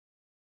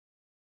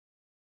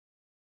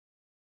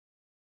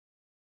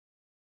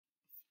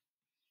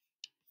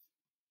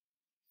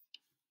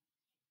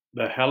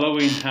The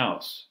Halloween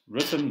House,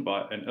 written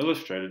by and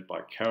illustrated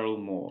by Carol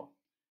Moore.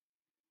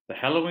 The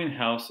Halloween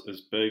house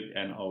is big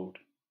and old.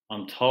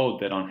 I'm told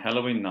that on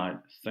Halloween night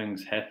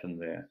things happen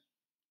there.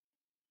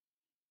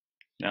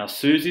 Now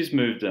Susie's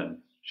moved in.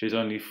 She's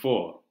only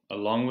 4,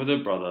 along with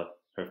her brother,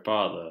 her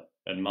father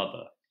and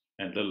mother,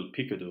 and little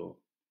Picador.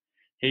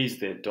 He's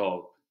their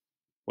dog.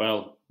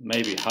 Well,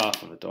 maybe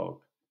half of a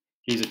dog.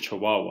 He's a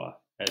Chihuahua,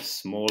 as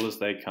small as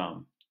they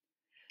come.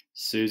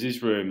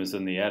 Susie's room is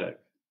in the attic.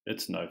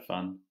 It's no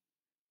fun.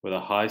 With a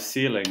high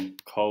ceiling,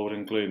 cold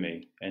and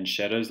gloomy, and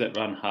shadows that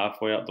run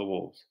halfway up the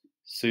walls,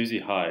 Susie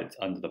hides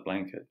under the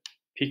blanket.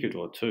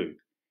 Picador too.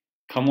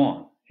 Come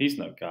on, he's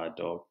no guard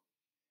dog.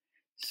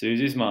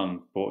 Susie's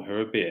mum bought her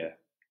a bear,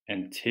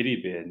 and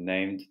teddy bear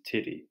named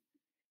Teddy.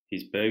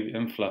 He's big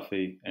and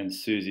fluffy, and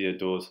Susie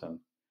adores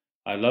him.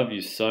 I love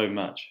you so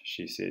much,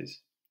 she says.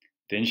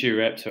 Then she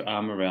wraps her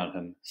arm around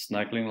him,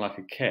 snuggling like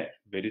a cat,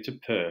 ready to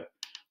purr,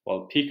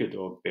 while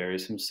Picador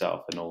buries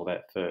himself in all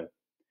that fur.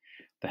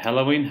 The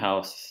Halloween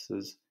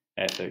house's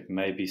attic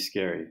may be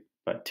scary,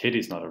 but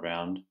Teddy's not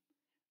around.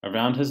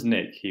 Around his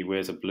neck he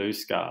wears a blue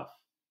scarf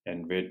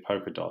and red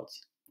polka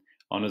dots.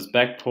 On his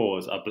back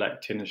paws are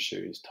black tennis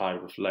shoes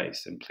tied with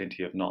lace and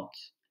plenty of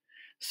knots.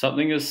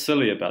 Something is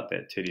silly about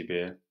that teddy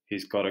bear.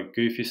 He's got a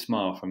goofy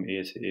smile from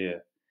ear to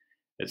ear.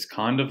 It's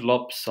kind of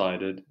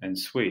lopsided and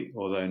sweet,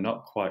 although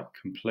not quite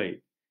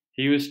complete.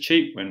 He was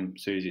cheap when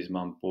Susie's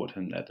mum bought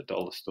him at the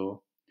dollar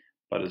store,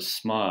 but his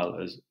smile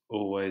is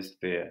always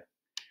there.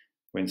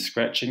 When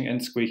scratching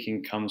and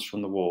squeaking comes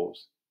from the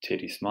walls,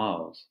 Teddy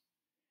smiles.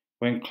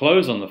 When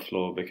clothes on the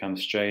floor become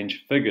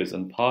strange figures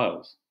in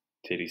piles,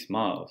 Teddy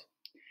smiles.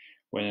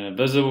 When an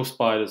invisible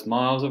spider's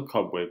miles of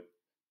cobweb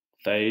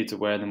fades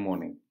away in the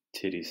morning,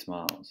 Teddy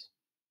smiles.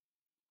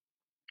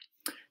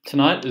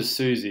 Tonight is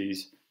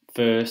Susie's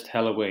first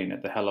Halloween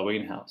at the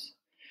Halloween house.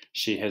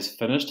 She has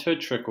finished her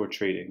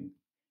trick-or-treating.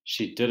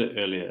 She did it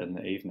earlier in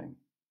the evening.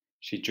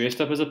 She dressed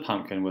up as a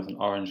pumpkin with an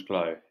orange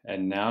glow,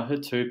 and now her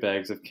 2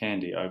 bags of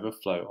candy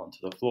overflow onto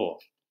the floor.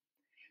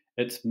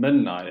 It's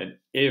midnight and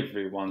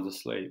everyone's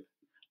asleep.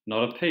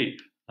 Not a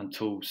peep,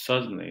 until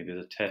suddenly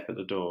there's a tap at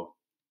the door.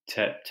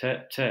 Tap,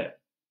 tap, tap.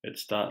 It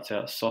starts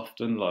out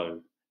soft and low,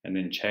 and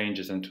then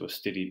changes into a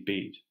steady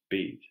beat,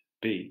 beat,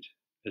 beat,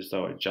 as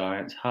though a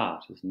giant's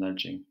heart is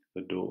nudging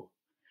the door.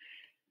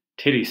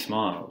 Teddy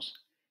smiles.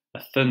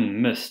 A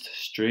thin mist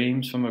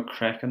streams from a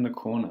crack in the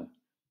corner,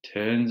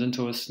 turns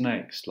into a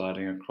snake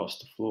sliding across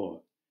the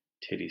floor.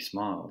 Teddy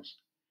smiles.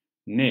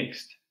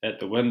 Next, at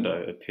the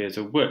window appears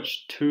a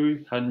witch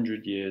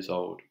 200 years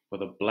old,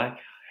 with a black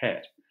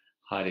hat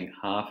hiding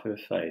half her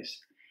face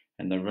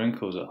and the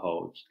wrinkles it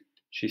holds.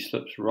 She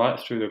slips right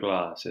through the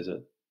glass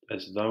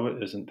as though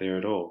it isn't there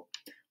at all.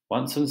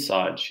 Once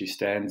inside, she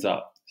stands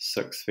up,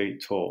 6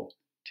 feet tall.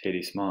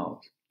 Teddy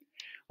smiles.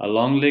 A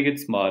long-legged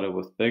spider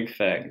with big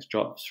fangs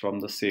drops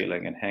from the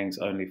ceiling and hangs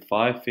only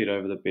 5 feet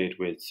over the bed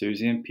where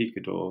Susie and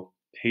Picador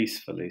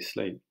peacefully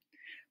sleep.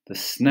 The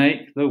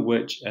snake, the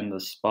witch, and the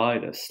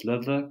spider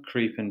slither,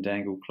 creep, and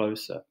dangle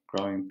closer,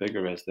 growing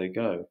bigger as they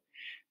go.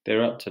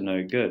 They're up to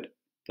no good.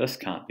 This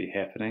can't be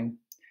happening.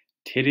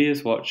 Teddy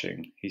is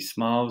watching. He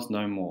smiles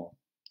no more.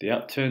 The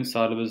upturned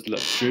side of his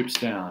lip droops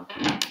down,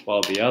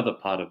 while the other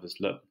part of his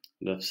lip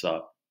lifts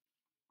up.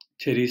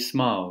 Teddy's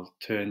smile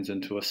turns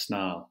into a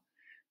snarl.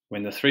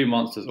 When the 3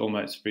 monsters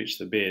almost reach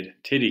the bed,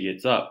 Teddy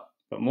gets up,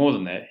 but more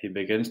than that, he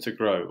begins to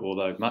grow,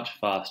 although much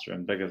faster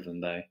and bigger than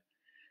they.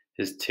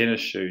 His tennis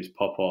shoes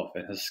pop off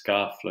and his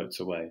scarf floats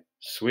away.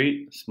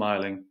 Sweet,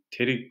 smiling,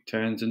 Teddy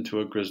turns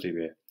into a grizzly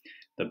bear,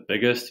 the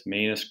biggest,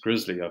 meanest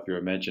grizzly of your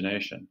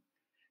imagination.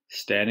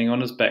 Standing on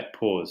his back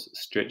paws,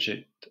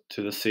 stretched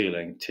to the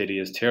ceiling, Teddy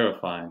is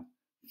terrifying.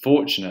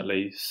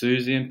 Fortunately,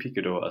 Susie and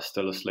Picador are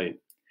still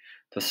asleep.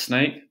 The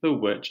snake, the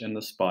witch, and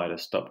the spider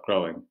stop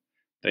growing.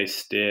 They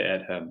stare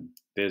at him.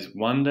 There's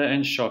wonder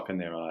and shock in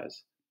their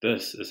eyes.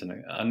 This is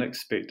an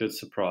unexpected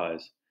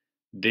surprise.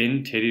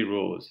 Then Teddy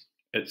roars.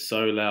 It's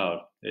so loud,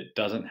 it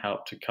doesn't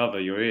help to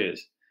cover your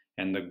ears,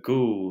 and the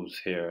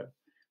ghouls hear it.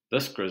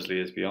 This grizzly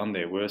is beyond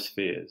their worst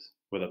fears.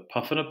 With a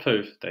puff and a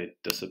poof, they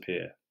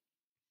disappear.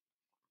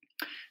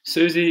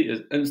 Susie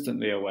is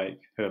instantly awake,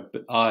 her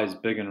eyes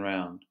big and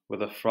round.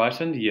 With a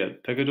frightened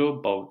yip,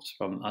 Picador bolts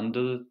from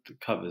under the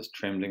covers,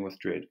 trembling with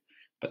dread.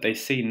 But they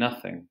see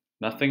nothing,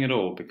 nothing at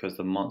all, because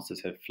the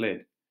monsters have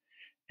fled.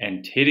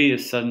 And Teddy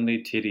is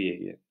suddenly Teddy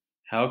again.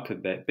 How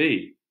could that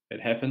be? It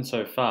happened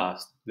so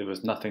fast, there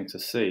was nothing to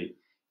see,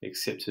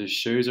 except his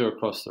shoes are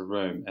across the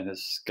room and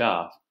his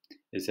scarf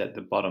is at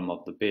the bottom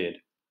of the bed.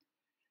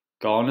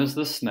 Gone is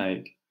the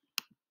snake,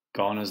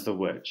 gone is the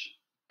witch,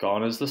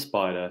 gone is the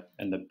spider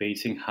and the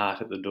beating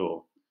heart at the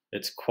door.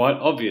 It's quite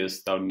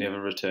obvious they'll never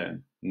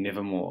return,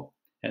 never more.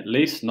 At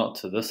least not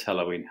to this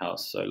Halloween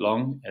house, so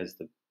long as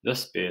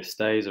this bear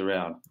stays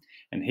around.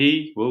 And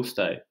he will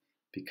stay,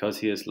 because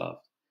he is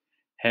loved.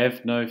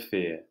 Have no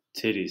fear,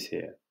 Teddy's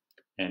here,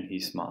 and he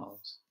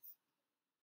smiles.